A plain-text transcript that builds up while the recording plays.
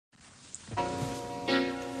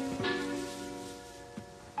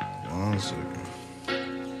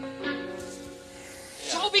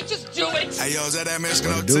Toby, just do it. Hey, yo, is that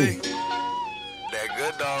Mexican OT? That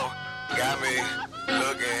good dog got me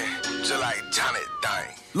looking just like Johnny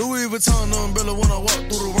Dang. Louis Vuitton umbrella when I walk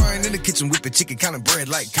through the rain. In the kitchen whipping chicken kind of bread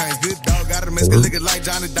like Kane's. Good dog got a Mexican looking like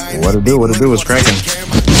Johnny Dang. What it do? What it do? What's cracking?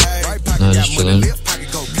 Nah, just chilling.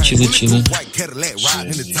 Chilling.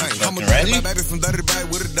 Fucking ready?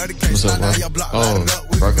 What's up, bro? Oh,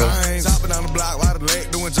 Rocco?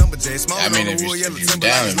 I mean, if you're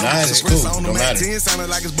down and nice, it's cool. Don't matter.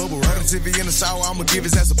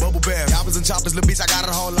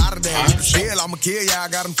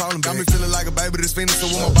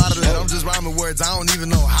 I'm just rhyming words, I don't even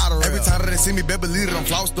know how to rap. Every time that they see me, better believe it, I'm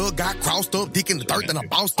flossed up, got crossed up, dick in the dirt, then I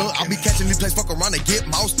bounced up. I'll be catching these plays, fuck around and get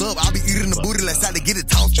moused up. I'll be eating the booty, let's try to get it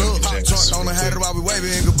tossed up. Pop trunk on the header while we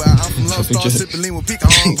waving goodbye. I'm from Lone Star, sipping lean with peak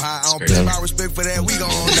on pie. I don't pay my respect for that, we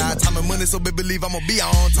gon' die. Time and money, so baby believe I'ma be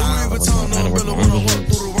on time. Louis Vuitton, umbrella when I walk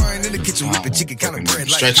through the rain. In the kitchen, whipping chicken, kind of bread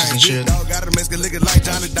like stretches and shit. Dog got a Mexican looking like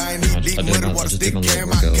Johnny Dang. Deep money, water stick, carry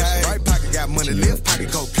my cane. Right pocket got money, left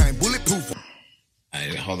pocket cocaine, bulletproof.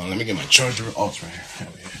 Hey, hold on, let me get my charger. Oh, it's right here.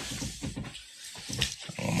 Hell yeah.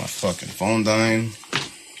 I want my fucking phone dying.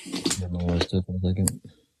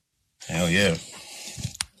 Hell yeah.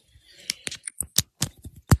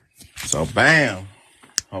 So, bam.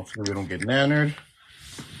 Hopefully we don't get nannered.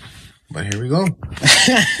 But here we go.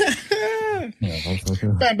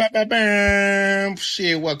 Bam, bam, bam, bam.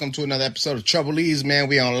 Shit, welcome to another episode of Trouble-Ease, man.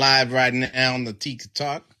 We on live right now on the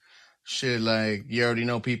TikTok. Shit, like, you already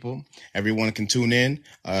know, people. Everyone can tune in.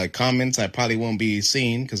 Comments, I probably won't be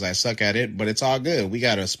seen because I suck at it, but it's all good. We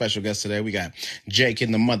got a special guest today. We got Jake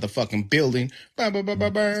in the motherfucking building.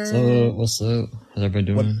 What's up? How's everybody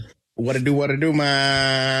doing? What it do,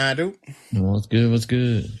 my dude? What's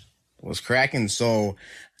good? What's cracking? So,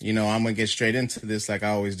 I'm going to get straight into this like I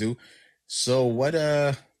always do. So, what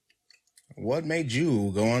made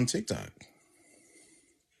you go on TikTok?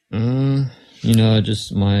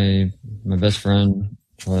 Just my best friend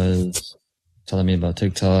was telling me about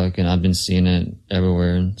TikTok, and I've been seeing it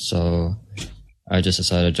everywhere. So I just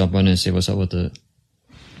decided to jump on it and see what's up with it.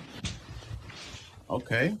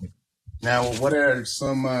 Okay. Now, what are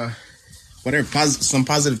some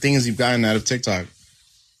positive things you've gotten out of TikTok?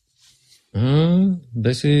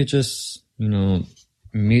 Basically just,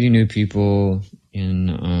 meeting new people and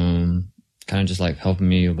kind of just like helping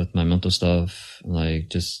me with my mental stuff, like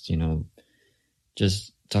just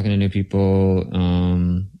talking to new people,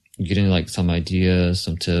 getting like some ideas,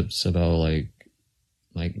 some tips about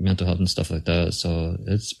like mental health and stuff like that. So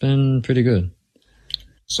it's been pretty good.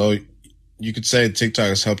 So you could say TikTok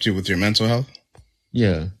has helped you with your mental health?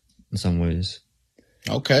 Yeah, in some ways.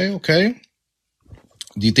 Okay.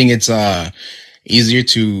 Do you think it's easier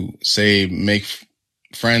to say make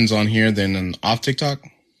friends on here than off TikTok?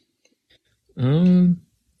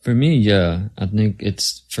 For me, yeah. I think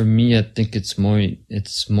it's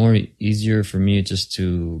more easier for me just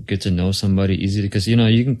to get to know somebody easily, because you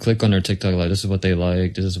can click on their TikTok, like this is what they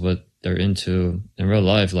like, this is what they're into. In real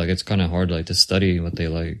life, like it's kind of hard like to study what they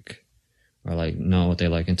like or like know what they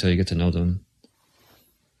like until you get to know them.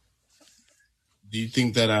 Do you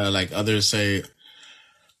think that like other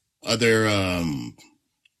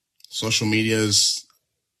social medias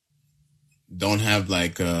don't have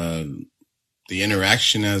like the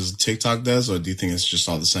interaction as TikTok does, or do you think it's just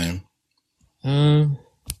all the same? I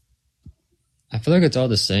feel like it's all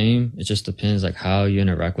the same. It just depends like how you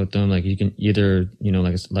interact with them. Like you can either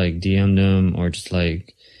like DM them or just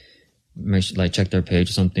like check their page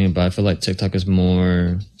or something. But I feel like TikTok is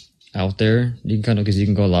more out there. You can because you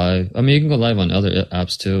can go live. I mean, you can go live on other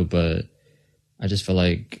apps too, but I just feel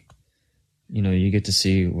like you get to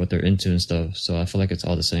see what they're into and stuff. So I feel like it's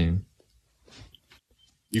all the same.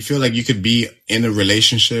 You feel like you could be in a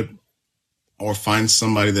relationship or find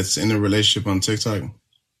somebody that's in a relationship on TikTok?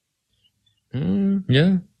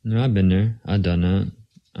 Yeah. No, I've been there. I've done that.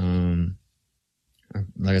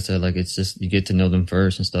 Like I said, like it's just you get to know them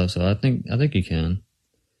first and stuff. So I think you can.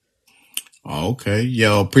 Oh, okay.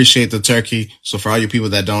 Yo, appreciate the turkey. So for all you people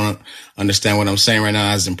that don't understand what I'm saying right now,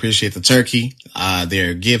 I just appreciate the turkey.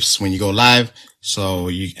 They're gifts when you go live. So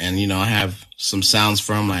I have some sounds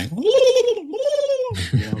from like,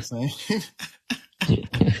 you know what I'm saying?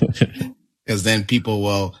 Because then people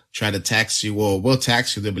will try to tax you. Well, we'll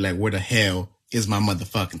tax you. They'll be like, where the hell is my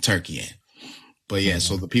motherfucking turkey at? But yeah,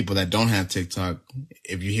 so the people that don't have TikTok,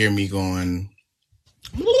 if you hear me going,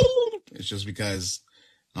 it's just because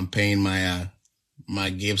I'm paying my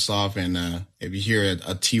gifts off. And if you hear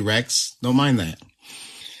a T-Rex, don't mind that.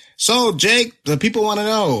 So, Jake, the people want to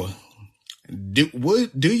know, do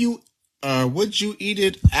you Would you eat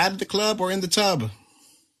it at the club or in the tub?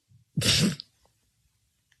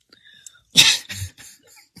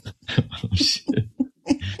 Oh, shit.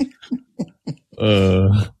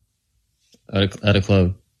 Uh, at a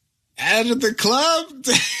club. At the club? At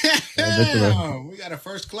the club. Damn, we got a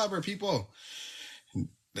first clubber, people.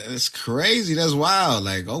 That's crazy. That's wild.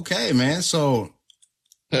 Like, okay, man. So,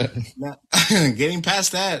 now, getting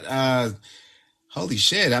past that, holy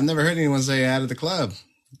shit! I've never heard anyone say out of the club.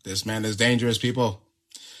 This man is dangerous, people.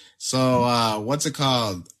 So, what's it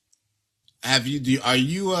called?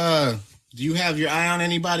 Do you have your eye on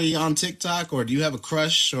anybody on TikTok, or do you have a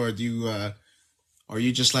crush, or are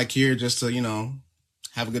you just like here just to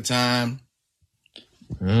have a good time?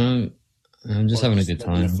 I'm just Or having a just good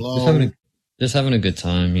go with the time. flow? Just having a good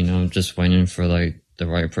time. Just waiting for like the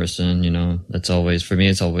right person. That's always for me.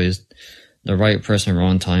 It's always the right person,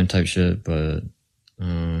 wrong time type shit. But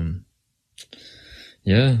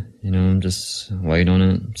yeah, I'm just waiting on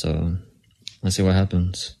it. So let's see what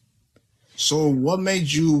happens. So, what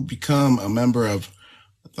made you become a member of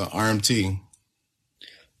the RMT?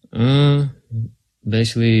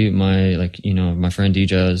 Basically, my friend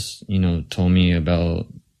DJs, told me about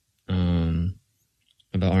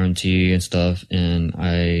RMT and stuff, and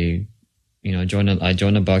I joined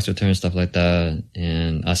a box with her and stuff like that,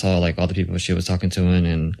 and I saw like all the people she was talking to,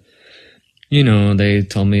 and they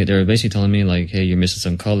were basically telling me like, hey, you're missing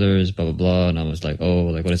some colors, blah blah blah, and I was like, oh,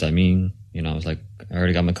 like what does that mean? I was like, I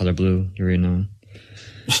already got my color blue, you already know.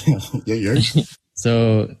 Yeah.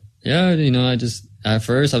 So yeah, at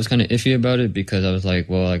first I was kind of iffy about it because I was like,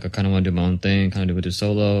 well, like I kind of want to do my own thing, kind of do it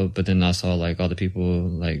solo. But then I saw like all the people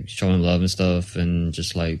like showing love and stuff, and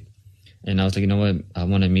just like, and I was like, you know what? I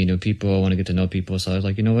want to meet new people. I want to get to know people. So I was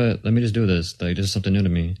like, you know what? Let me just do this. Like, this is something new to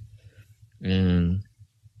me. And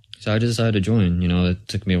so I just decided to join. It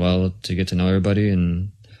took me a while to get to know everybody,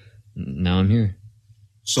 and now I'm here.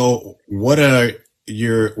 So, what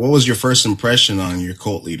was your first impression on your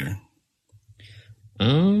cult leader?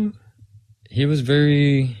 He was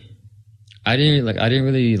very. I didn't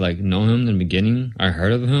really like know him in the beginning. I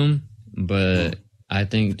heard of him, but I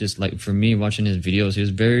think just like for me watching his videos, he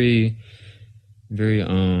was very, very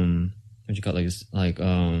what you call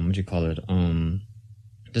it?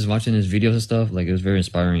 Just watching his videos and stuff, like it was very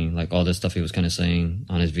inspiring. Like all this stuff he was kind of saying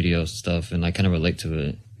on his videos and stuff, and I kind of relate to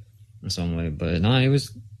it in some way. But no, he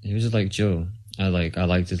was just like chill. I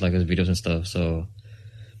liked his his videos and stuff. So,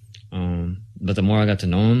 but the more I got to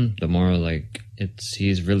know him, the more like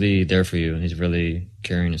he's really there for you, and he's really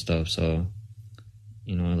caring and stuff. So,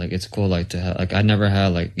 like it's cool like to have like I never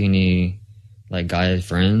had like any like guy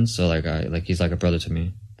friends, so like he's like a brother to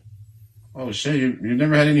me. Oh shit! You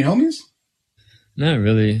never had any homies? Not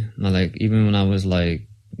really. Not like even when I was like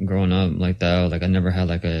growing up like that, like I never had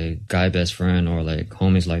like a guy best friend or like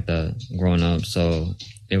homies like that growing up. So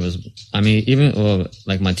it was, I mean, even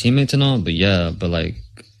like my teammates and all, but yeah, but like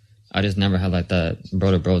I just never had like that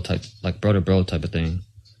bro to bro type of thing.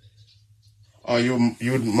 Oh, you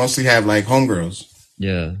would mostly have like homegirls.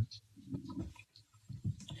 Yeah.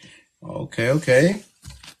 Okay.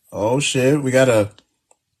 Oh shit, we got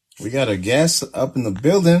a guest up in the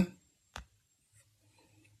building.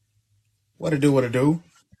 What it do? Well,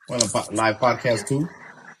 a live podcast too.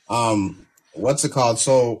 What's it called?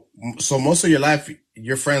 So most of your life,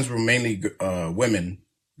 your friends were mainly women,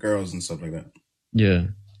 girls, and stuff like that. Yeah.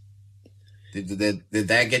 Did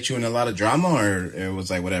that get you in a lot of drama, or it was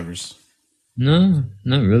like whatever's? No,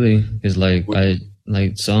 not really. It's like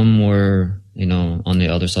some were, on the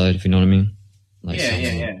other side, if you know what I mean. Like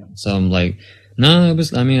Yeah. Some like no, it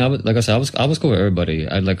was. I mean, I was cool with everybody.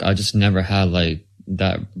 I just never had like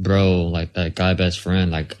that bro, like that guy best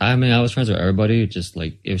friend. Like I mean, I was friends with everybody. Just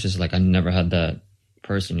like it was just like I never had that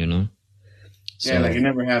person, So, yeah, like you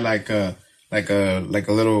never had like a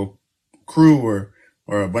little crew or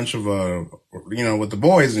a bunch of with the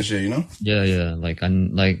boys and shit, Yeah.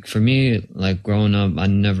 Like for me, like growing up, I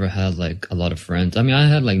never had like a lot of friends. I mean, I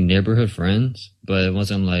had like neighborhood friends, but it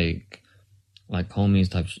wasn't like homies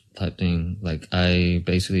type thing. Like I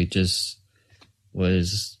basically just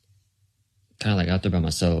was kind of like out there by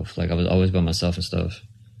myself. Like I was always by myself and stuff.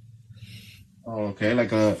 Oh, okay,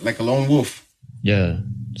 like a lone wolf. Yeah.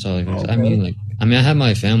 So like, Okay. I had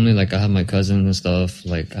my family. Like I had my cousins and stuff.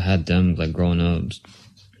 Like I had them like growing up.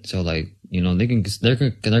 So like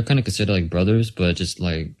they're kind of considered like brothers, but just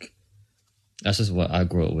like that's just what I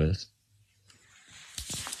grew up with.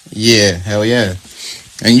 Yeah, hell yeah.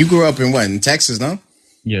 And you grew up in Texas, no?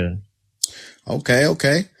 Yeah. Okay.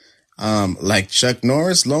 Like Chuck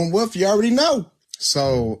Norris, Lone Wolf, you already know.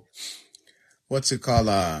 So, what's it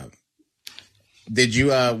called? Did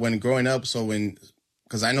you when growing up? So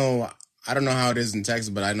because I know I don't know how it is in Texas,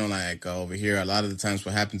 but I know like over here, a lot of the times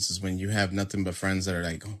what happens is when you have nothing but friends that are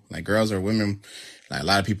like girls or women, like a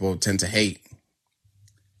lot of people tend to hate,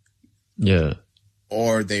 Yeah.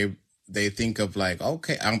 or they think of like,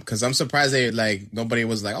 okay, because I'm surprised they like nobody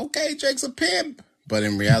was like, okay, Jake's a pimp, but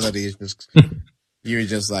in reality, it's just you're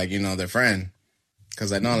just like their friend.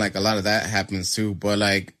 Because I know like a lot of that happens too. But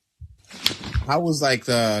like, how was like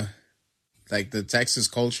the Texas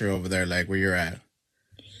culture over there, like where you're at?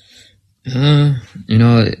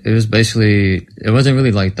 It was basically, it wasn't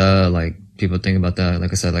really like that. Like people think about that.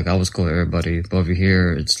 Like I said, like I was cool with everybody, but over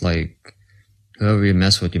here, it's like whoever you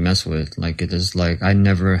mess with, you mess with. Like it is like I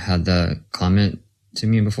never had that comment to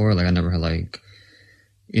me before. Like I never had like,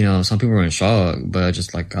 some people were in shock, but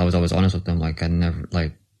just like I was always honest with them. Like I never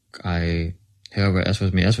like whoever S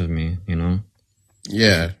with me,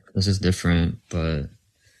 Yeah. This is different, but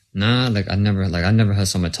nah, like I never had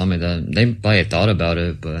somebody tell me that. They probably thought about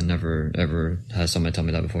it, but I never ever had somebody tell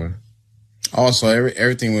me that before. Also,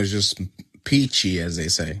 everything was just peachy, as they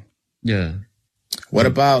say. Yeah. What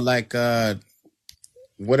about like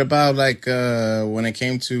when it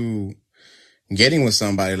came to getting with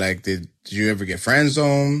somebody? Like, did you ever get friend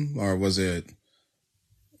zoned, or was it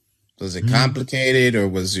complicated, or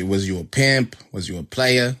was you a pimp? Was you a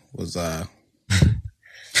player?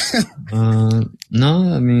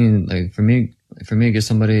 No, I mean, like for me,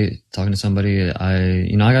 talking to somebody, I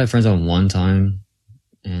got friends on one time,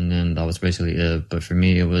 and then that was basically it. But for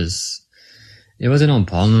me, it wasn't no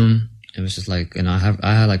problem. It was just like, I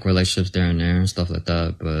had like relationships there and there and stuff like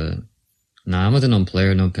that. But nah, I wasn't no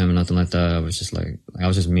player, no pimp, nothing like that. I was just like, I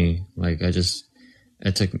was just me. Like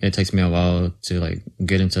it takes me a while to like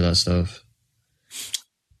get into that stuff.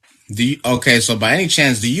 Okay, so by any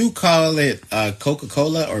chance, do you call it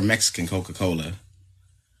Coca-Cola or Mexican Coca-Cola?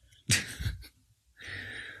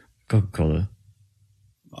 Coca-Cola.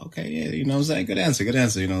 Okay, yeah, what I'm saying? Good answer,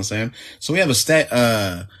 you know what I'm saying? So we have a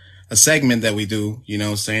segment that we do, you know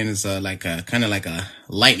what I'm saying? It's like a kind of like a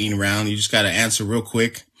lightning round. You just got to answer real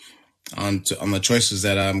quick on the choices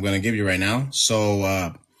that I'm going to give you right now.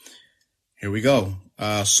 So here we go.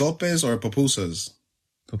 Sopes or pupusas?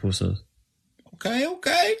 Pupusas. Okay.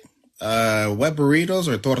 Wet burritos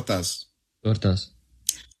or tortas? Tortas.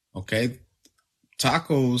 Okay.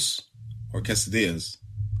 Tacos or quesadillas?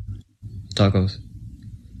 Tacos.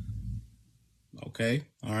 Okay.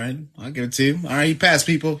 All right. I'll give it to you. All right. He passed,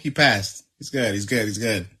 people. He passed. He's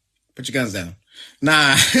good. Put your guns down.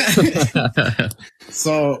 Nah.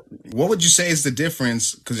 So what would you say is the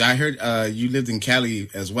difference? Because I heard you lived in Cali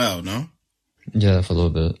as well, no? Yeah, for a little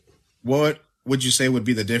bit. What would you say would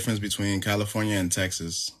be the difference between California and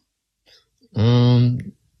Texas?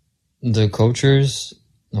 The cultures,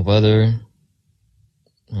 the weather,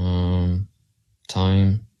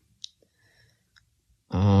 time,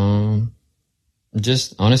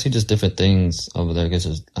 just honestly, just different things over there. I guess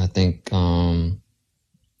I think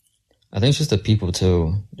it's just the people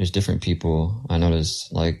too. There's different people. I notice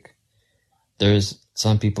like there's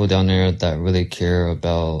some people down there that really care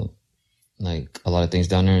about like a lot of things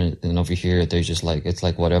down there, and over here they're just like it's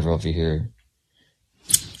like whatever over here.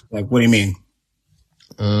 Like, what do you mean?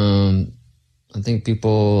 I think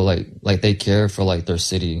people like they care for like their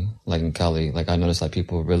city, like in Cali. Like I noticed like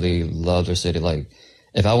people really love their city. Like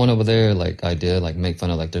if I went over there, like I did like make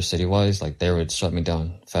fun of like their city wise, like they would shut me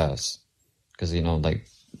down fast because like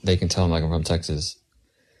they can tell like I'm from Texas.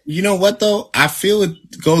 You know what though? I feel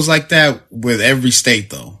it goes like that with every state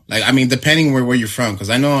though. Like I mean, depending where you're from, because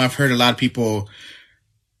I know I've heard a lot of people.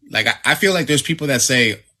 Like I feel like there's people that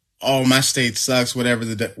say, "Oh, my state sucks," whatever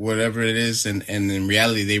it is, and in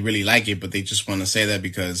reality they really like it, but they just want to say that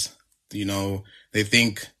because they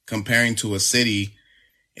think comparing to a city,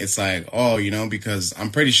 it's like, oh, because I'm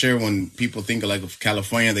pretty sure when people think of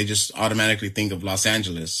California, they just automatically think of Los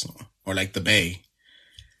Angeles or like the Bay.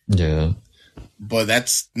 Yeah. But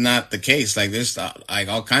that's not the case. Like there's like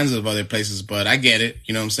all kinds of other places, but I get it,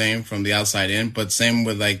 you know what I'm saying, from the outside in. But same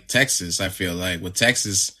with like Texas, I feel like with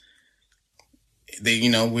Texas, they,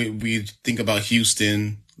 we think about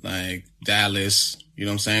Houston, like Dallas, you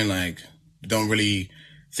know what I'm saying? Like don't really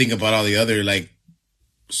think about all the other like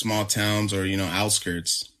small towns or,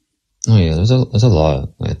 outskirts. Oh yeah, there's a lot.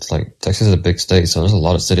 It's like Texas is a big state, so there's a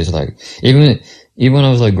lot of cities. Like even when I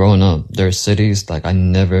was like growing up, there's cities like I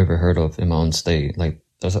never ever heard of in my own state. Like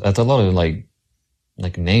that's a lot of like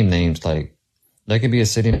names. Like there could be a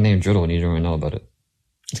city named Joodle and you don't even know about it.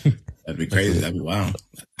 That'd be crazy. That'd be wild.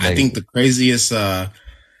 I think the craziest. I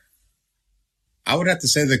would have to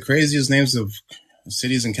say the craziest names of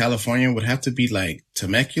cities in California would have to be like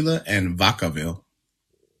Temecula and Vacaville.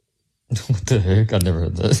 What the heck? I never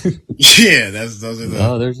heard that. Yeah, those are the.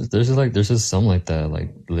 No, there's just some like that.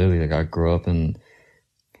 Like literally, like I grew up and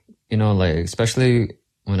like especially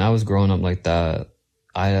when I was growing up like that,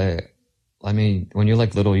 I I mean, when you're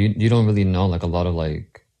like little, you don't really know like a lot of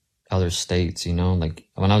like other states, Like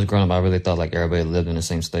when I was growing up, I really thought like everybody lived in the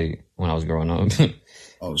same state when I was growing up.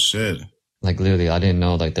 Oh shit. Like literally, I didn't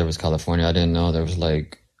know like there was California. I didn't know there was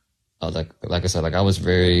like I said, like I was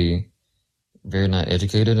very, very not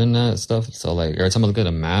educated in that stuff. So like every time I look at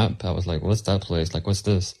a map, I was like, what's that place? Like, what's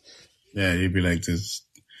this? Yeah, you'd be like this.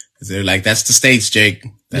 They're like, that's the states, Jake.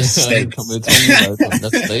 That's the Yeah, states. told me like,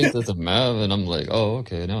 that's states, that's a map, and I'm like, oh,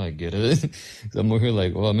 okay, now I get it. I'm over here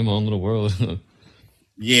like, well, I'm in my own little world.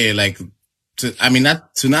 Yeah, like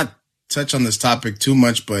not touch on this topic too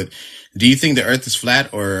much, but do you think the Earth is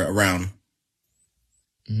flat or round?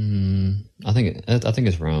 I think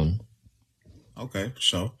it's round. Okay,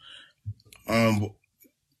 so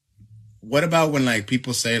what about when like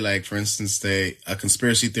people say like, for instance, a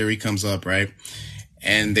conspiracy theory comes up, right?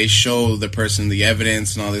 And they show the person the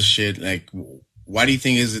evidence and all this shit. Like, why do you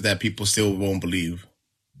think is it that people still won't believe?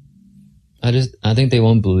 I think they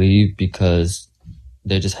won't believe because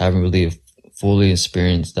they just haven't really fully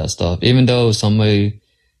experienced that stuff. Even though somebody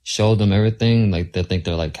showed them everything, like they think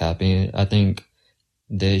they're like capping it. I think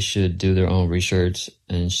they should do their own research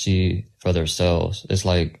and see for themselves. It's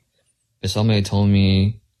like if somebody told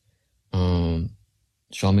me,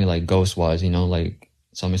 show me like ghost wise, like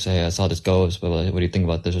somebody say, hey, I saw this ghost, but like, what do you think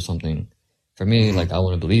about this or something? For me, like I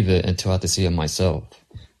want to believe it until I have to see it myself.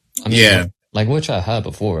 I mean, Yeah. like which I had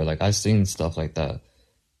before. Like I've seen stuff like that,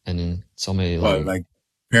 and then somebody Like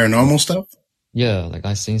paranormal stuff? yeah, like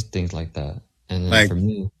I've seen things like that, and then Like- for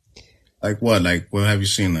me, Like what? Like what have you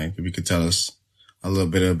seen? Like if you could tell us a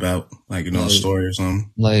little bit about like a story or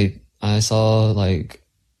something. like I saw like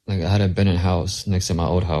I had a abandoned house next to my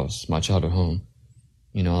old house, my childhood home.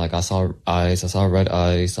 Like I saw eyes, I saw red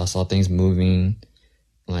eyes, I saw things moving.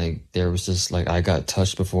 Like there was just like I got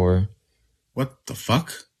touched before. What the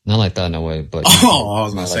fuck? Not like that in a way, but Oh, I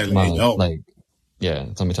was gonna say like, yo. like yeah,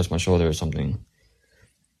 somebody touched my shoulder or something.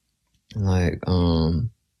 Like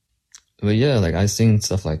but yeah, like I've seen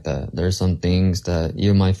stuff like that. There's some things that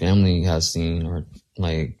even my family has seen, or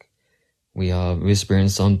like we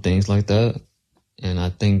experienced some things like that, and I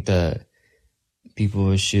think that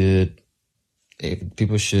people should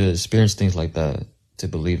experience things like that to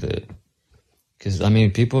believe it. Because I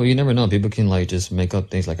mean, people, you never know. People can like just make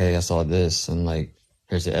up things like, "Hey, I saw this," and like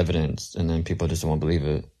here's the evidence, and then people just won't believe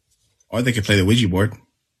it. Or they could play the Ouija board.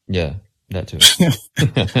 Yeah, that too.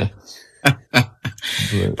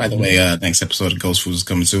 By the way, next episode of Ghost Foods is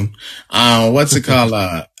coming soon. What's it called?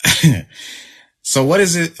 So what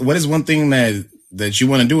is one thing that you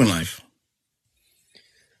want to do in life?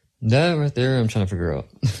 That right there, I'm trying to figure out.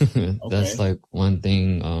 That's like one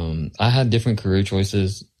thing. I had different career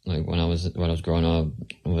choices. Like when I was growing up,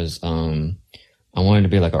 was I wanted to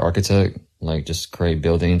be like an architect, like just create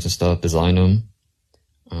buildings and stuff, design them.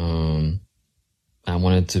 I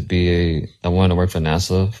wanted to work for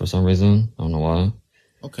NASA for some reason. I don't know why.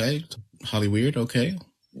 Okay, Hollyweird. Okay.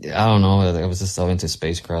 I don't know. I was just so into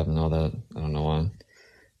spacecraft and all that. I don't know why.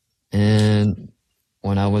 And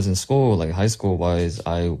when I was in school, like high school wise,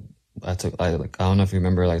 I don't know if you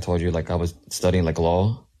remember, like I told you, like I was studying like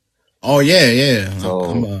law. Oh yeah. So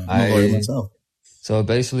I'm a lawyer myself. So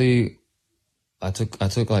basically, I took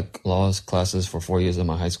like law classes for 4 years in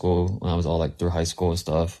my high school. When I was all like through high school and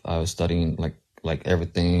stuff, I was studying like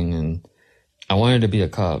everything, and I wanted to be a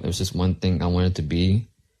cop. It was just one thing I wanted to be.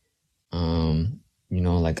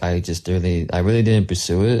 Like I really didn't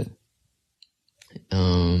pursue it.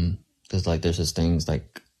 Cause like there's just things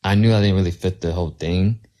like I knew I didn't really fit the whole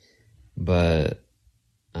thing, but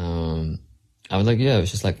I was like, yeah, it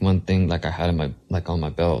was just like one thing like I had on my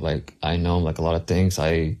belt. Like I know like a lot of things.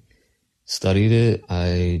 I studied it,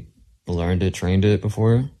 I learned it, trained it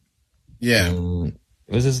before. Yeah. It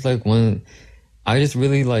was just like I just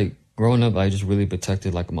really like growing up. I just really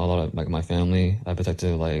protected like a lot of like my family. I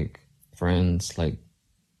protected like friends. Like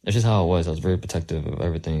it's just how it was. I was very protective of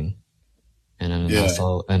everything. And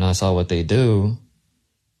then I saw what they do.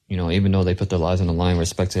 Even though they put their lives on the line,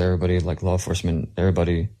 respect to everybody, like law enforcement,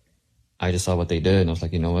 everybody. I just saw what they did, and I was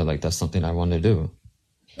like, you know what? Like that's something I want to do.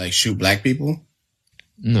 Like shoot black people?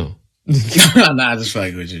 No. Nah, just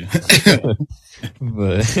fucking with you.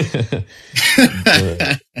 but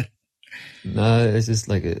nah, it's just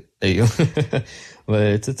like but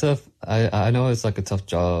it's a tough. I know it's like a tough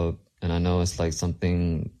job, and I know it's like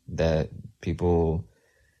something that people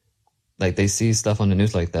like. They see stuff on the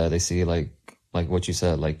news like that. They see like what you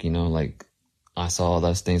said, like like I saw all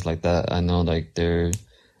those things like that. I know like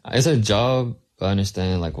It's a job, but I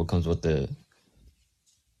understand like what comes with it,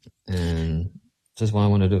 and just what I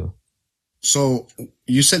want to do. So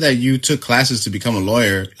you said that you took classes to become a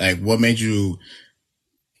lawyer. Like, what made you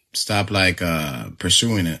stop like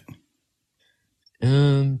pursuing it?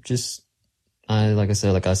 Just like I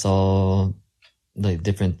said, like I saw like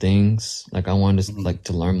different things. Like I wanted to like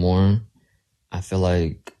to learn more. I feel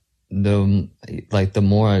like the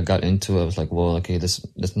more I got into it, I was like, well, okay, this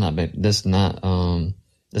not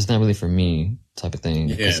really for me type of thing.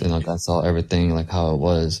 Yeah. You know, like I saw everything like how it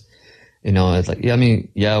was. You know, it's like, yeah, I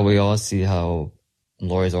mean, yeah, we all see how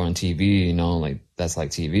lawyers are on TV, you know, like that's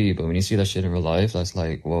like TV. But when you see that shit in real life, that's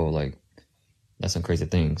like, whoa, like that's some crazy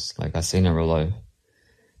things. Like I seen in real life.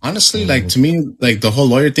 Honestly, like to me, like the whole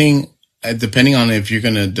lawyer thing, depending on if you're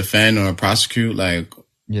gonna defend or prosecute, like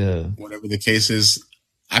Yeah. whatever the case is,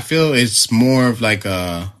 I feel it's more of like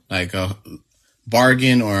a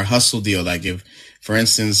bargain or a hustle deal. Like if, for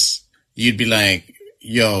instance, you'd be like,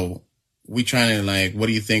 yo, we trying to like, what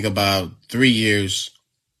do you think about 3 years,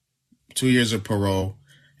 2 years of parole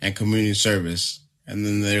and community service? And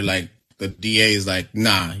then they're like, the DA is like,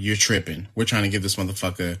 nah, you're tripping. We're trying to give this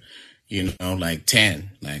motherfucker, you know, like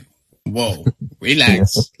 10. Like, whoa,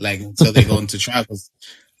 relax. Like until they go into trial. 'Cause,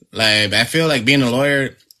 like, I feel like being a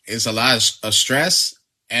lawyer is a lot of stress.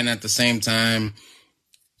 And at the same time,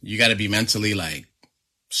 you got to be mentally like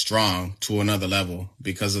strong to another level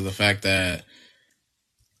because of the fact that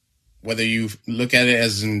whether you look at it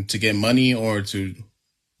as in to get money or to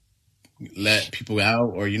let people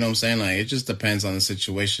out or, you know what I'm saying? Like, it just depends on the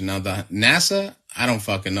situation. Now, the NASA, I don't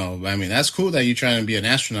fucking know. I mean, that's cool that you're trying to be an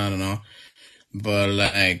astronaut and all, but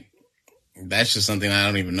like, that's just something I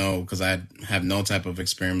don't even know because I have no type of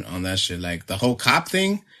experiment on that shit. Like the whole cop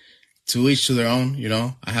thing, to each to their own, you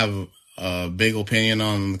know, I have a big opinion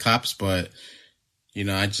on the cops, but you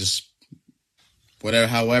know, I just,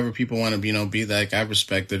 however people want to, you know, be like, I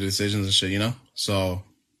respect their decisions and shit, you know? So.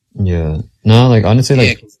 Yeah. No, like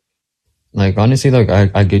honestly, like,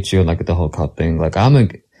 I get you, like, the whole cop thing. Like,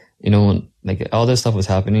 you know, when, like, all this stuff was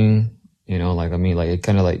happening, you know, like, I mean, like, it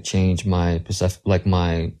kind of, like, changed my perception, like,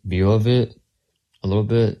 my view of it a little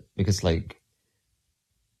bit, because, like,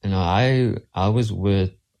 you know, I was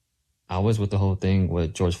with the whole thing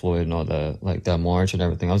with George Floyd and all that, like, that march and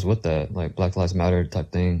everything. I was with that, like, Black Lives Matter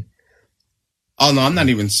type thing. Oh, no, I'm not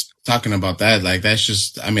even talking about that. Like, that's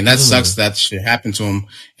just, I mean, that sucks that shit happened to him.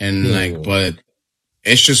 And, but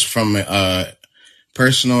it's just from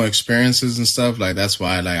personal experiences and stuff. Like, that's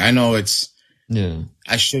why, like, I know it's,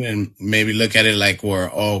 I shouldn't maybe look at it like,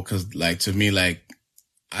 because, like, to me, like,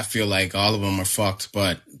 I feel like all of them are fucked,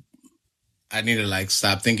 but I need to, like,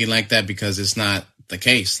 stop thinking like that because it's not the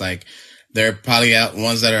case. Like, there are probably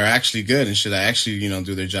ones that are actually good and shit. I actually, you know,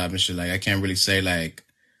 do their job and shit. Like, I can't really say, like,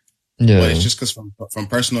 but it's just because from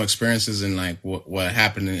personal experiences and like what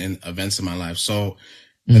happened in events in my life. So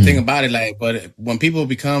the thing about it, like, but when people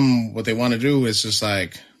become what they want to do, it's just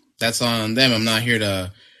like, that's on them. I'm not here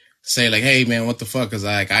to say like, hey man, what the fuck? Cause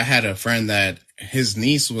like, I had a friend that his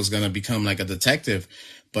niece was going to become like a detective,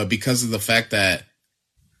 but because of the fact that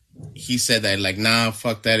he said that like, nah,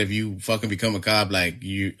 fuck that. If you fucking become a cop, like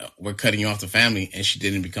we're cutting you off the family, and she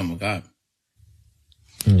didn't become a cop.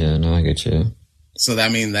 Yeah, no, I get you. So I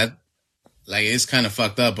mean that, like, it's kind of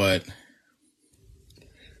fucked up,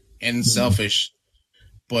 and selfish.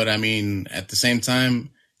 But I mean, at the same time,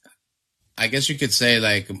 I guess you could say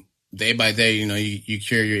like day by day, you know, you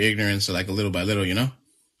cure your ignorance like a little by little, you know?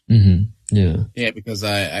 Mm-hmm. Yeah. Yeah, because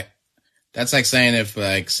I that's like saying if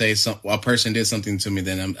like say a person did something to me,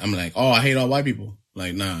 then I'm like, oh, I hate all white people.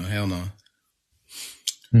 Like, nah, hell no.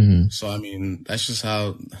 Mm-hmm. So I mean, that's just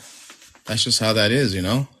how that is, you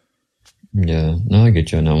know? Yeah, no, I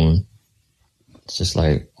get you on that one. It's just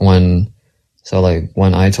like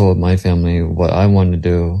when I told my family what I wanted to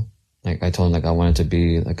do, like I told them like I wanted to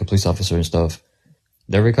be like a police officer and stuff,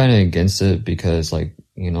 they were kind of against it because like,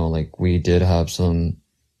 you know, like we did have some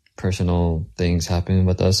personal things happen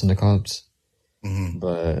with us and the cops,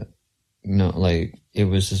 but you know, like it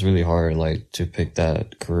was just really hard like to pick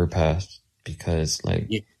that career path because like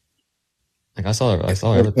I saw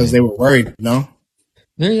everything because they were worried, you know?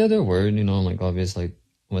 They're worried, you know, like obvious like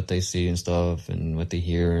what they see and stuff and what they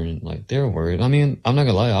hear and like they're worried. I mean, I'm not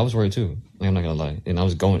gonna lie, I was worried too. Like, I'm not gonna lie, and I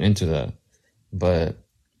was going into that, but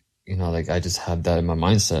you know, like I just had that in my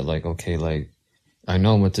mindset, like okay, like I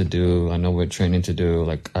know what to do, I know what training to do.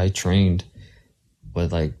 Like I trained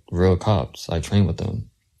with like real cops, I trained with them,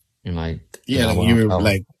 and like like you were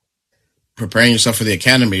like preparing yourself for the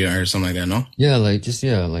academy or something like that, no? Yeah, like just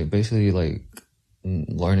like basically like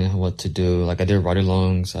learning what to do. Like I did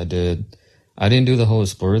ride-alongs, I didn't do the whole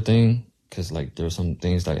explorer thing because like there were some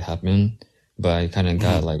things that happened, but I kind of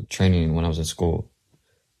got like training when I was in school,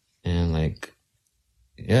 and like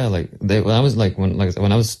yeah, like when I was like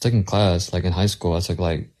when I was taking class like in high school, I took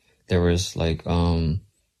like there was like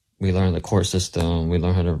we learned the court system, we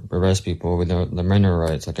learned how to arrest people, we learned the minor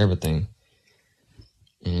rights, like everything,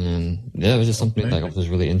 and yeah, it was just something like I was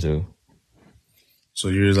really into. So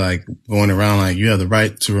you're like going around like you have the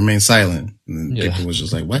right to remain silent, and people was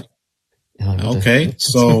just like, what? Yeah, like, okay,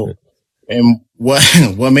 so and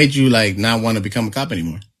what made you like not want to become a cop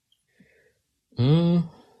anymore?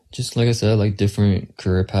 Just like I said, like different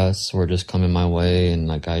career paths were just coming my way, and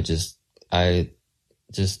like I just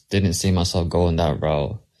didn't see myself going that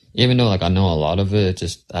route. Even though like I know a lot of it,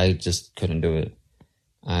 I just couldn't do it.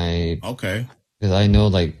 Because I know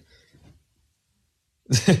like,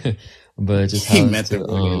 but just how because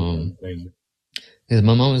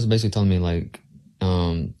my mom was basically telling me like,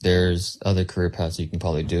 there's other career paths you can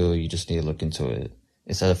probably do. You just need to look into it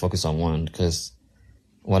instead of focus on one. Because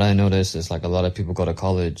what I noticed is like a lot of people go to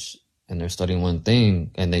college and they're studying one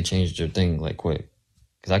thing and they change their thing like quick.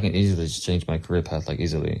 Because I can easily just change my career path like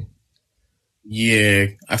easily. Yeah,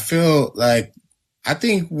 I feel like I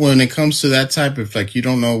think when it comes to that type of like you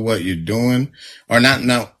don't know what you're doing, or not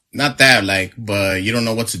that like, but you don't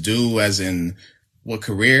know what to do as in what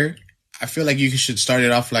career. I feel like you should start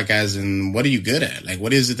it off like as in what are you good at? Like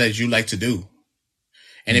what is it that you like to do?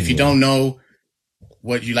 And if you don't know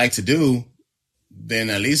what you like to do,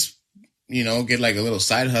 then at least, you know, get like a little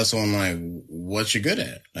side hustle on like what you're good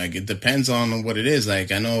at. Like it depends on what it is.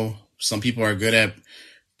 Like I know some people are good at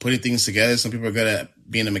putting things together. Some people are good at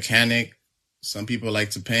being a mechanic. Some people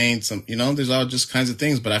like to paint. Some, you know, there's all just kinds of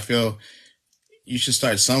things. But I feel you should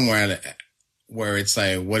start somewhere where it's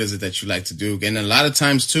like, what is it that you like to do? And a lot of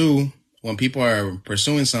times too, when people are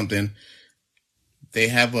pursuing something, they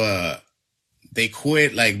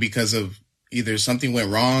quit like because of either something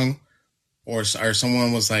went wrong or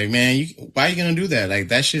someone was like, man, why are you going to do that? Like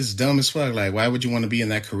that shit's dumb as fuck. Like, why would you want to be in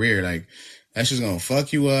that career? Like that shit's going to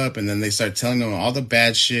fuck you up. And then they start telling them all the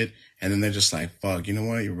bad shit. And then they're just like, fuck, you know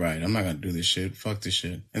what? You're right. I'm not going to do this shit. Fuck this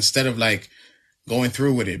shit. Instead of like going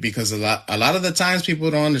through with it, because a lot of the times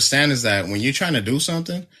people don't understand is that when you're trying to do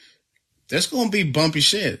something, there's going to be bumpy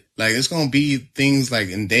shit. Like there's going to be things like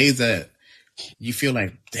in days that you feel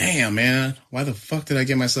like, damn, man, why the fuck did I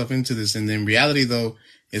get myself into this? And in reality though,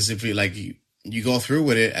 is if you like, you go through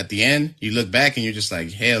with it at the end, you look back and you're just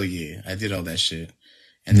like, hell yeah, I did all that shit.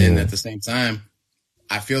 And then at the same time,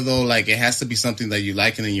 I feel though, like it has to be something that you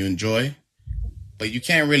like and you enjoy, but you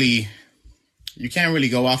can't really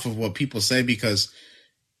go off of what people say, because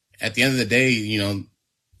at the end of the day, you know,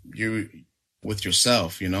 you're with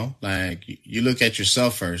yourself, you know, like you look at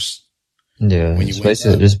yourself first. Yeah. When you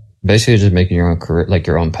basically just making your own career, like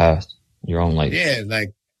your own path, your own life. Yeah.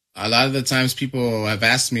 Like a lot of the times people have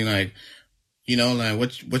asked me like, you know, like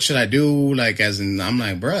what should I do? Like as in, I'm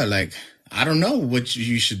like, bruh, like, I don't know what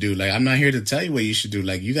you should do. Like, I'm not here to tell you what you should do.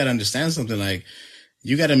 Like, you got to understand something. Like,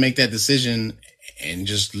 you got to make that decision and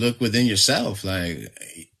just look within yourself. Like,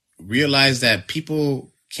 realize that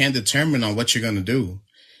people can't determine on what you're going to do.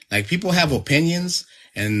 Like, people have opinions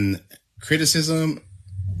and criticism,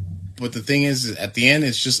 but the thing is, at the end,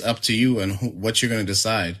 it's just up to you and what you're going to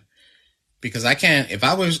decide. Because I can't, if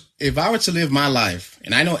I were to live my life,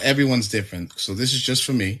 and I know everyone's different, so this is just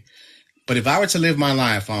for me. But if I were to live my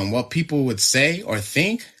life on what people would say or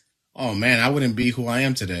think, oh man, I wouldn't be who I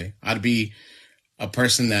am today. I'd be a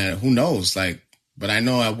person that, who knows, like, but I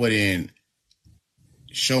know I wouldn't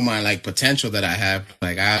show my like potential that I have.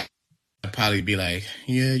 Like I'd probably be like,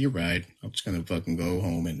 yeah, you're right. I'm just going to fucking go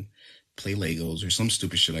home and play Legos or some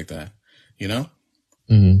stupid shit like that, you know?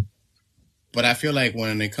 Mm-hmm. But I feel like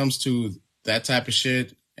when it comes to that type of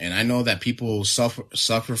shit, and I know that people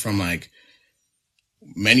suffer from like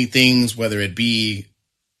many things, whether it be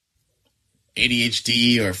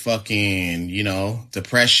ADHD or fucking, you know,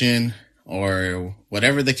 depression or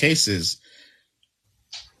whatever the case is.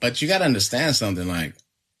 But you got to understand something, like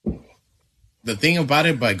the thing about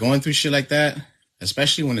it, by going through shit like that,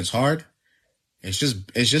 especially when it's hard, it's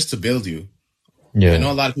just to build you. Yeah. I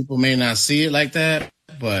know a lot of people may not see it like that,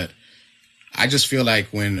 but I just feel like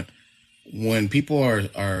when people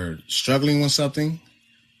are struggling with something,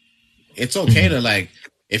 it's okay to like,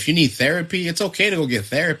 if you need therapy, it's okay to go get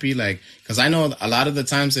therapy. Like, cause I know a lot of the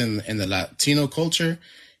times in the Latino culture,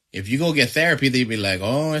 if you go get therapy, they'd be like,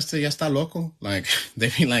 oh, este ya está loco. Like,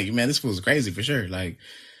 they'd be like, man, this fool's crazy for sure. Like,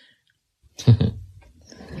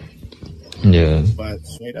 yeah. But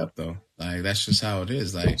straight up though, like, that's just how it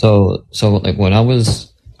is. Like, so like when I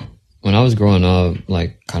was growing up,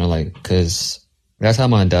 like, kind of like, cause that's how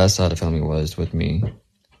my dad's side of the family was with me.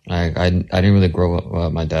 Like I didn't really grow up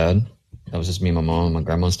with my dad. That was just me, my mom, my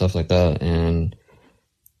grandma, and stuff like that. And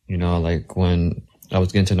you know, like when I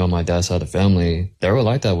was getting to know my dad's side of the family, they were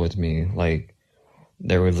like that with me. Like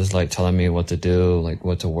they were just like telling me what to do, like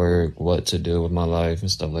what to work, what to do with my life and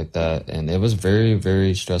stuff like that. And it was very,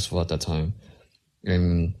 very stressful at that time.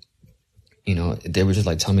 And you know, they would just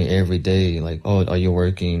like tell me every day, like, oh, are you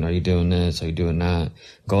working? Are you doing this? Are you doing that?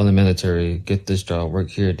 Go in the military, get this job, work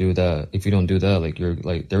here, do that. If you don't do that, like you're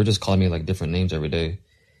like, they were just calling me like different names every day.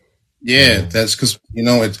 Yeah, that's because, you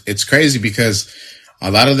know, it's crazy because a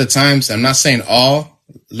lot of the times, I'm not saying all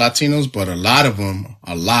Latinos, but a lot of them,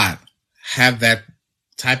 have that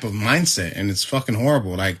type of mindset, and it's fucking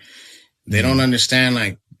horrible. Like, they don't understand,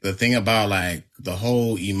 like, the thing about, like, the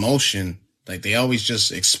whole emotion. Like, they always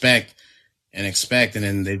just expect, and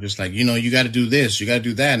then they're just like, you know, you got to do this, you got to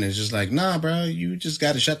do that. And it's just like, nah, bro, you just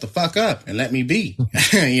got to shut the fuck up and let me be,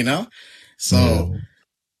 you know? So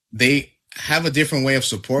they have a different way of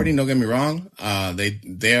supporting. Don't get me wrong.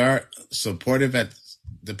 They are supportive at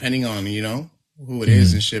depending on, you know, who it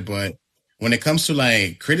is and shit. But when it comes to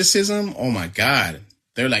like criticism, oh my God,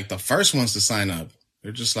 they're like the first ones to sign up.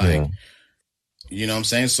 They're just like, you know what I'm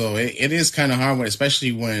saying? So it is kind of hard,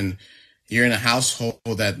 especially when you're in a household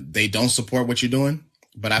that they don't support what you're doing.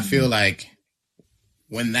 But I feel like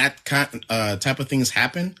when that type of things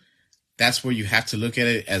happen, that's where you have to look at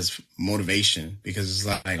it as motivation, because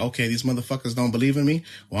it's like, okay, these motherfuckers don't believe in me.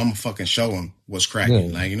 Well, I'm gonna fucking show them what's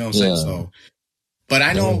cracking. Like, you know what I'm saying? So, but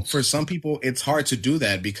I know for some people it's hard to do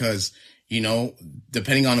that because, you know,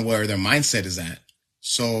 depending on where their mindset is at.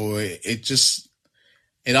 So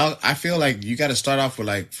I feel like you got to start off with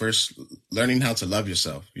like first learning how to love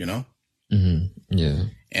yourself, you know? Yeah.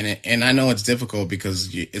 And I know it's difficult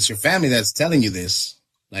because it's your family that's telling you this.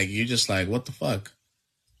 Like, you're just like, what the fuck?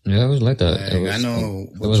 Yeah, it was like that. Like, I know.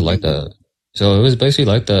 It was like that. So it was basically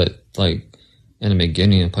like that, like in the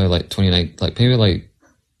beginning, probably like 2018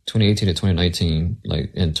 to 2019,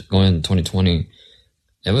 like going into 2020.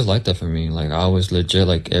 It was like that for me. Like I was legit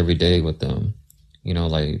like every day with them. You know,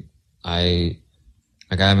 like I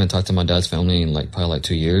haven't talked to my dad's family in like probably like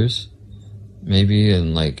 2 years, maybe,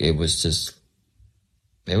 and like it was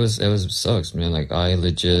sucks, man. Like I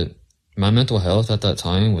legit, my mental health at that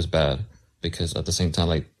time was bad because at the same time,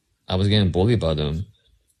 like I was getting bullied by them.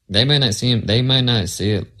 They might not see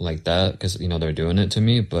it like that because, you know, they're doing it to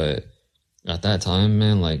me, but at that time,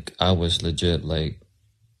 man, like I was legit, like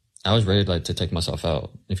I was ready like to take myself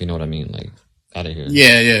out, if you know what I mean, like out of here.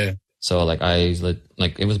 Yeah. So like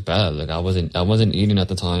it was bad. Like I wasn't eating at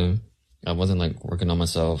the time. I wasn't like working on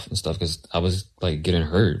myself and stuff because I was like getting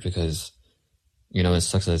hurt because, you know, it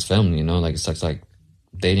sucks that it's family, you know, like it sucks like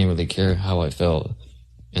they didn't really care how I felt.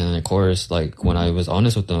 And of course, like when I was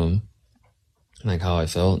honest with them, like how I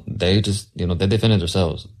felt, they just, you know, they defended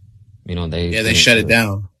themselves. You know, they shut it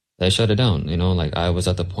down. They shut it down. You know, like I was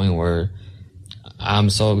at the point where I'm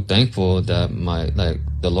so thankful that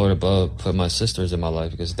the Lord above put my sisters in my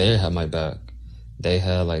life because they had my back. They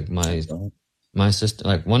had like my sister,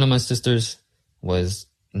 like one of my sisters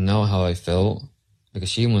know how I felt because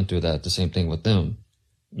she went through the same thing with them,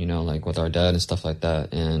 you know, like with our dad and stuff like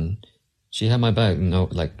that. And she had my back, you know,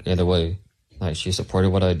 like either way. Like she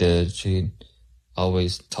supported what I did. She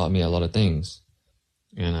always taught me a lot of things.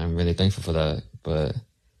 And I'm really thankful for that. But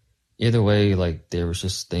either way, like there was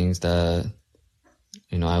just things that,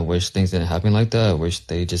 you know, I wish things didn't happen like that. I wish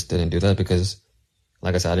they just didn't do that because,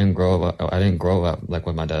 like I said, I didn't grow up like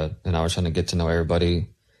with my dad, and I was trying to get to know everybody.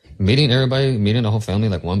 Meeting the whole family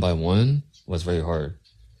like one by one was very hard.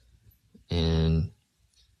 And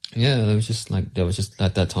yeah, that was just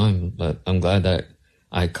at that time. But I'm glad that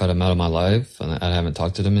I cut them out of my life, and I haven't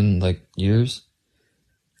talked to them in like years.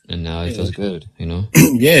 And now it feels good, you know?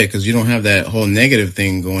 Yeah, because you don't have that whole negative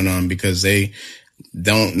thing going on because they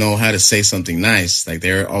don't know how to say something nice. Like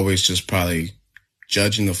they're always just probably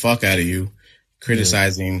judging the fuck out of you,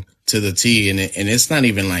 criticizing to the T, and it's not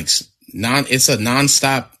even like it's a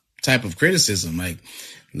nonstop type of criticism. Like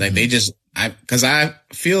they just because I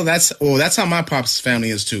feel that's how my pops family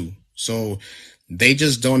is too. So they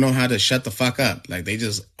just don't know how to shut the fuck up. Like they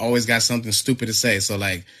just always got something stupid to say. So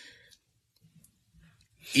like,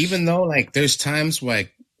 even though like there's times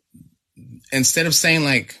like instead of saying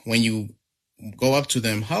like when you go up to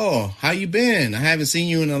them, oh, how you been? I haven't seen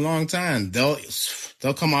you in a long time. They'll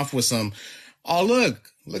come off with some, oh,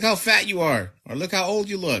 look how fat you are, or look how old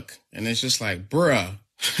you look. And it's just like, bruh,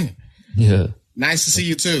 yeah, nice to see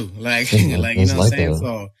you too. Like, like, you know what I'm saying?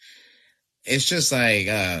 So it's just like,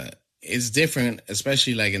 it's different,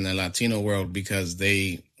 especially like in the Latino world, because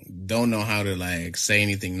they don't know how to like say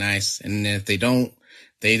anything nice. And if they don't,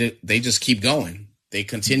 they just keep going. they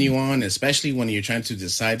continue on, especially when you're trying to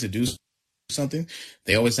decide to do something.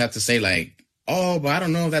 They always have to say like, "Oh, but I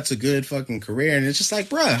don't know if that's a good fucking career," and it's just like,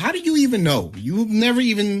 bruh, how do you even know? You've never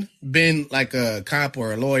even been like a cop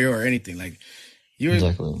or a lawyer or anything. Like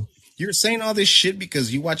you're saying all this shit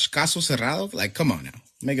because you watch Caso Cerrado. Like, come on now,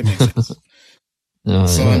 make it make sense. No,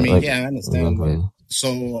 So yeah, I mean, like, yeah, I understand. exactly.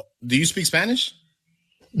 So, do you speak Spanish?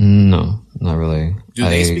 No, not really. Do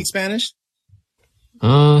they speak Spanish?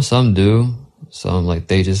 Some do. Some like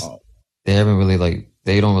they just Oh, they haven't really like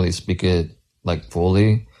they don't really speak it like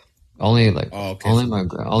fully. Only like oh, okay. only So my they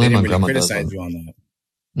didn't my really grandma does. criticize you on that.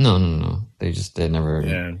 No. They never.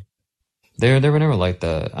 Yeah. They were never like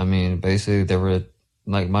that. I mean, basically they were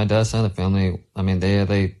like my dad's side of the family. I mean,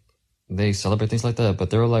 they celebrate things like that, but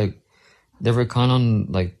they were kind of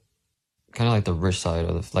like the rich side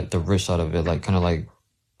of the rich side of it, like kind of like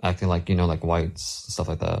acting like like whites stuff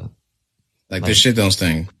like that. Like this shit don't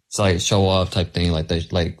sting. It's like show off type thing. Like they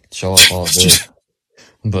like show off all this,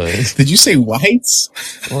 but Did you say whites?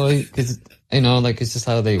 well, because like it's just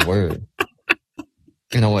how they were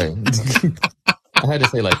in a way. I had to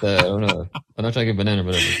say like that. I don't know. I'm not trying to get banana,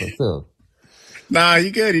 but still. Nah,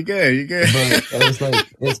 you good. You good. You good. But it's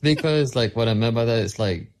like it's because like what I meant by that is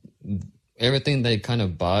like everything they kind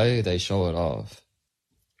of buy, they show it off.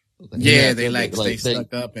 Yeah, they like stay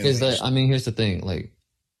stuck up. And because I mean, here's the thing. Like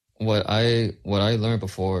what I learned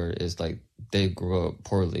before is like they grew up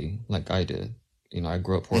poorly, like I did. I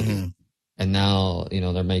grew up poorly, and now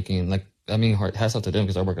they're making like I mean, hats off to them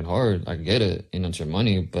because they're working hard. I get it, it's your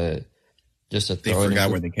money, but just to they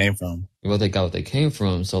forgot where they came from. Well, they got what they came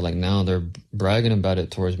from, so like now they're bragging about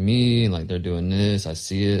it towards me, like they're doing this. I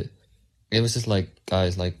see it. It was just like,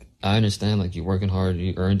 guys, like I understand, like you're working hard,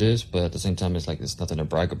 you earned this, but at the same time, it's like it's nothing to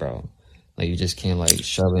brag about. Like you just can't like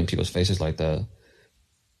shove it in people's faces like that.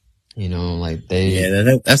 Like they.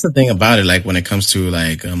 Yeah, that's the thing about it. Like when it comes to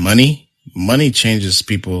like money changes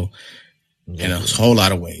people in a whole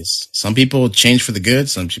lot of ways. Some people change for the good.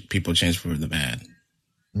 Some people change for the bad.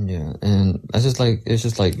 Yeah, and it's just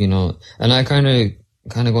like and I kind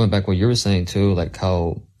of going back what you were saying too, like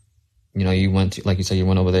how you went to, like you said, you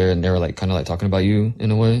went over there and they were like kind of like talking about you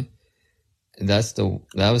in a way. That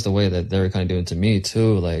was the way that they were kind of doing to me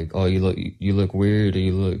too. Like, oh, you look weird,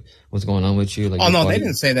 or what's going on with you? Like, oh no, they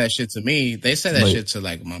didn't say that shit to me. They said that shit to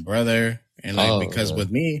like my brother, and like because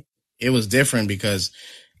with me it was different because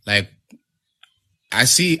like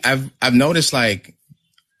I've noticed like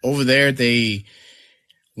over there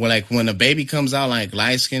when a baby comes out like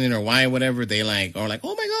light skinned or white, whatever, they like are like,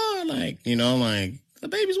 oh my god, like like the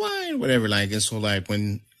baby's white, whatever, like, and so like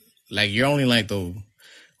when like you're only like the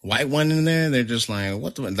white one in there, they're just like,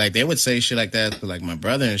 what the, like they would say shit like that to like my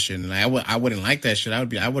brother and shit, and I wouldn't like that shit.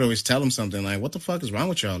 I would always tell them something like, what the fuck is wrong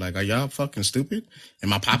with y'all? Like, are y'all fucking stupid? And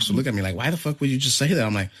my pops would look at me like, why the fuck would you just say that?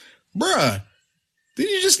 I'm like, bruh, did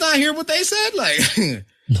you just not hear what they said? Like,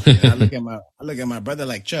 I look at my brother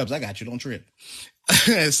like, Chubbs, I got you, don't trip.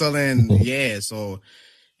 So then, yeah, so.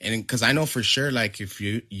 And because I know for sure, like, if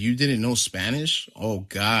you didn't know Spanish, oh,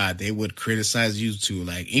 God, they would criticize you too.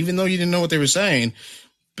 Like, even though you didn't know what they were saying,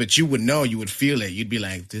 but you would know, you would feel it. You'd be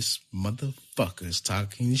like, this motherfucker's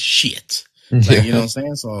talking shit. Like, you know what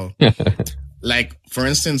I'm saying? So, like, for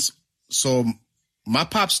instance, so my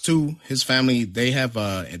pops too, his family, they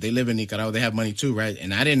live in Nicaragua. They have money too, right?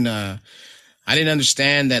 And I didn't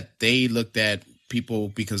understand that they looked at people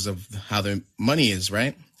because of how their money is,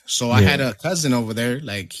 right? So I had a cousin over there.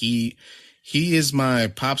 Like he is my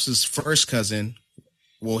pops's first cousin.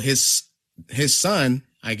 Well, his son,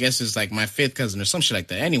 I guess, is like my fifth cousin or some shit like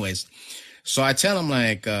that. Anyways, so I tell him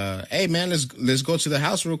like, hey man, let's go to the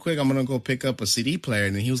house real quick. I'm gonna go pick up a CD player.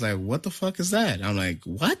 And then he was like, what the fuck is that? I'm like,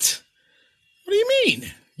 what? What do you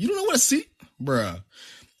mean? You don't know what a CD, bruh?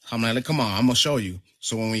 I'm like, come on, I'm gonna show you.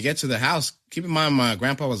 So when we get to the house, keep in mind my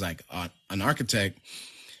grandpa was like an architect.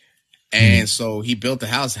 And so he built the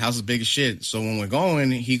house. The house is big as shit. So when we're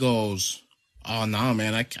going, he goes, oh, no,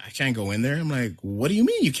 man, I can't go in there. I'm like, what do you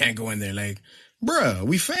mean you can't go in there? Like, bruh,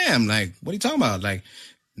 we fam. Like, what are you talking about? Like,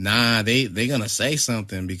 nah, they gonna say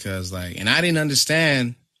something because, like, and I didn't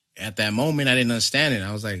understand at that moment. I didn't understand it.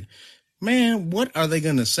 I was like, man, what are they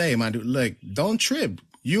gonna say, my dude? Like, don't trip.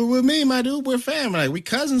 You with me, my dude. We're fam. Like, we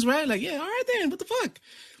cousins, right? Like, yeah, all right then. What the fuck?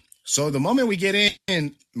 So the moment we get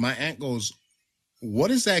in, my aunt goes,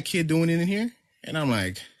 what is that kid doing in here? And I'm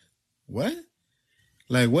like, what?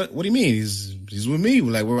 Like, what do you mean? He's with me.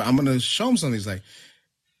 Like, I'm going to show him something. He's like,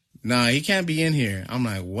 nah, he can't be in here. I'm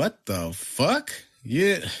like, what the fuck?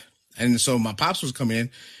 Yeah. And so my pops was coming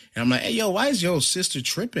in and I'm like, hey, yo, why is your sister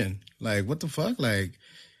tripping? Like, what the fuck? Like,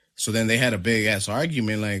 so then they had a big ass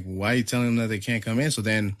argument. Like, why are you telling them that they can't come in? So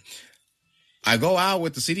then I go out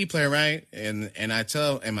with the CD player, right? And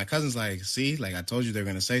my cousin's like, see, like I told you they're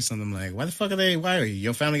gonna say something. I'm like, why the fuck why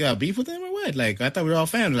your family got beef with them or what? Like, I thought we were all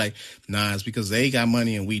family. Like, nah, it's because they got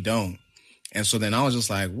money and we don't. And so then I was just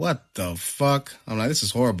like, what the fuck? I'm like, this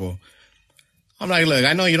is horrible. I'm like, look,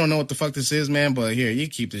 I know you don't know what the fuck this is, man, but here, you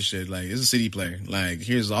keep this shit. Like, it's a CD player. Like,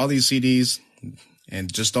 here's all these CDs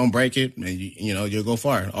and just don't break it. And you know, you'll go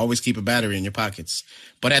far. Always keep a battery in your pockets.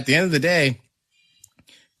 But at the end of the day,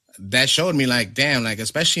 that showed me like, damn, like,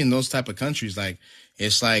 especially in those type of countries, like,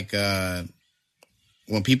 it's like,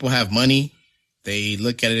 when people have money, they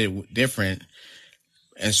look at it different.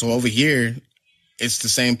 And so over here, it's the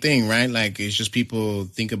same thing, right? Like, it's just people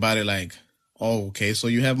think about it like, oh, okay, so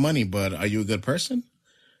you have money, but are you a good person?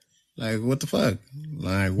 Like, what the fuck?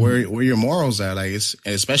 Like, where your morals at? Like, it's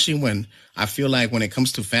especially when I feel like when it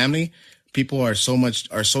comes to family, people are so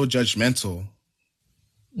judgmental.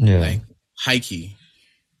 Yeah. Like, hikey.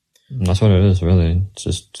 That's what it is, really. It's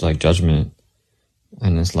just like judgment.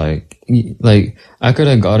 And it's like I could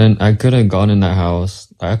have gone in that house.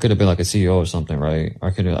 I could have been like a CEO or something, right?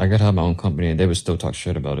 I could have my own company and they would still talk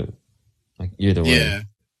shit about it. Like, either way. Yeah.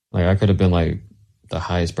 Like, I could have been like the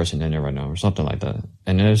highest person in there right now or something like that.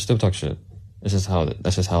 And they still talk shit. That's just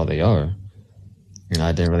how they are. You know,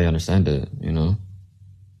 I didn't really understand it, you know?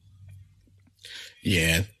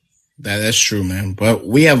 Yeah, that's true, man. But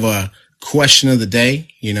we have a question of the day.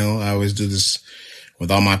 You know, I always do this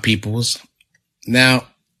with all my peoples. Now,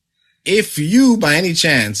 if you, by any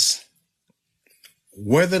chance,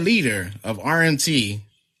 were the leader of RMT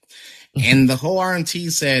and the whole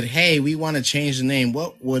RMT said, hey, we want to change the name,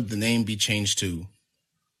 what would the name be changed to?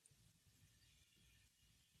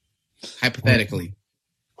 Hypothetically.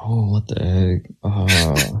 Oh, what the heck?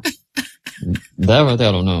 That right there,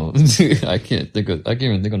 I don't know. I can't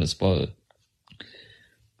even think on the spot.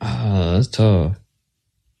 That's tough.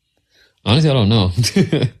 Honestly, I don't know.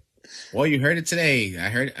 Well, you heard it today. I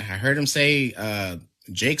heard him say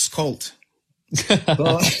Jake's Colt.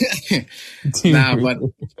 Nah,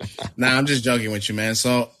 I'm just joking with you, man.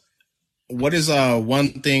 So what is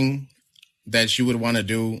one thing that you would want to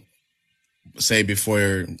do, say,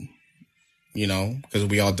 before, you know, because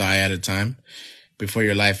we all die at a time, before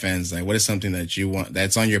your life ends? Like, what is something that you want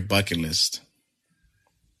that's on your bucket list?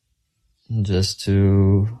 Just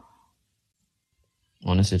to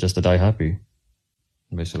die happy,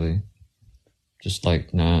 basically. Just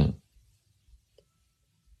like not.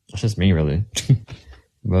 That's just me, really.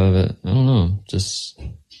 But I don't know. It's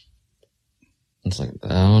like, I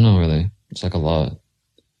don't know, really. It's like a lot.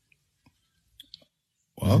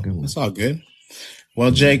 Well, it's all good.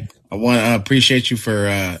 Well, Jake, I want to appreciate you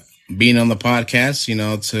for being on the podcast. You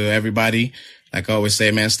know, to everybody, like I always say,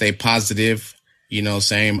 man, stay positive. You know,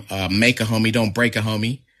 saying make a homie, don't break a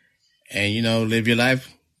homie, and you know, live your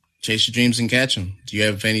life, chase your dreams, and catch them. Do you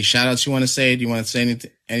have any shout outs you want to say? Do you want to say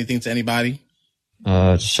anything to anybody?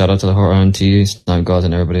 Shout out to the whole RMT, Snipe Gods,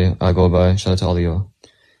 and everybody I go by. Shout out to all of y'all,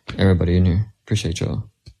 everybody in here. Appreciate y'all.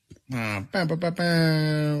 Bam, bam, bam,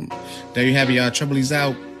 bam. There you have it, y'all. Troubley's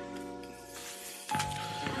out.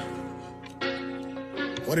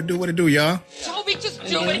 What it do, y'all? Toby, just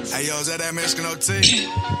do it. Hey, yo, is that Mexican OT?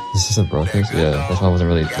 This is a broadcast? Yeah, that's why I wasn't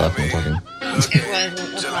really laughing and talking.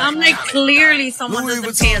 It wasn't. I'm like, clearly someone doesn't pay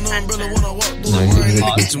attention. No,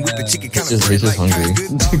 he's just hungry.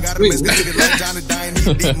 Wait,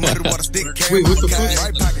 what the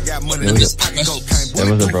fuck? That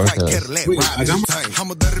was a broadcast. Wait, I got my... I'm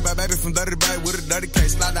a dirty baby from dirty bag with a dirty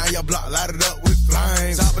case. Slide down your block, light it up with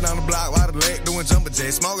flames. Hopping on the block, while the leg doing jumper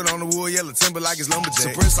jacks. Smoking on the wood, yellow timber like it's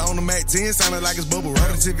lumberjack. Suppressor on the Mac 10, sounding like it's bubble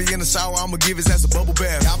wrap. TV in the shower, I'ma give his ass a bubble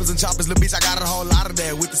bath. Choppers and choppers, little bitch, I got a whole lot of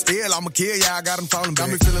that. With the steel, I'ma kill ya, I got him falling back.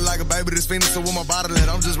 Got me feeling like a baby that's finished, so with my bottle at,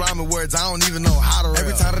 I'm just rhyming words, I don't even know how to rap.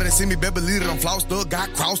 Every time that they see me, better believe it, I'm flossed up.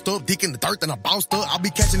 Got crossed up, dick in the dirt, and I bounced up. I'll be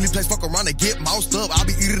catching these plays, fuck around and get moused up. I'll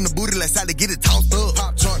be eating the booty, let's how to get it tossed up.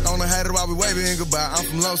 Pop trunk on the hatter while we waving goodbye. I'm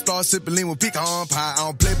from Lone Star, sipping lean with pecan pie. I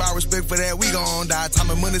don't play by respect for that, we gon' die. Time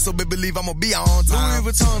and money, so baby believe I'ma be on time.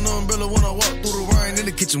 Louis Vuitton umbrella when I walk through the rain. In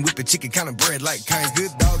the kitchen whipping chicken, kind of bread like Cane's.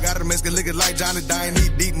 Good dog, got a Mexican liquor like Johnny Dine.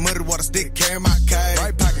 Eat deep muddy water stick, carry my cane.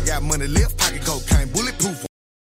 Right pocket got money, left pocket cocaine.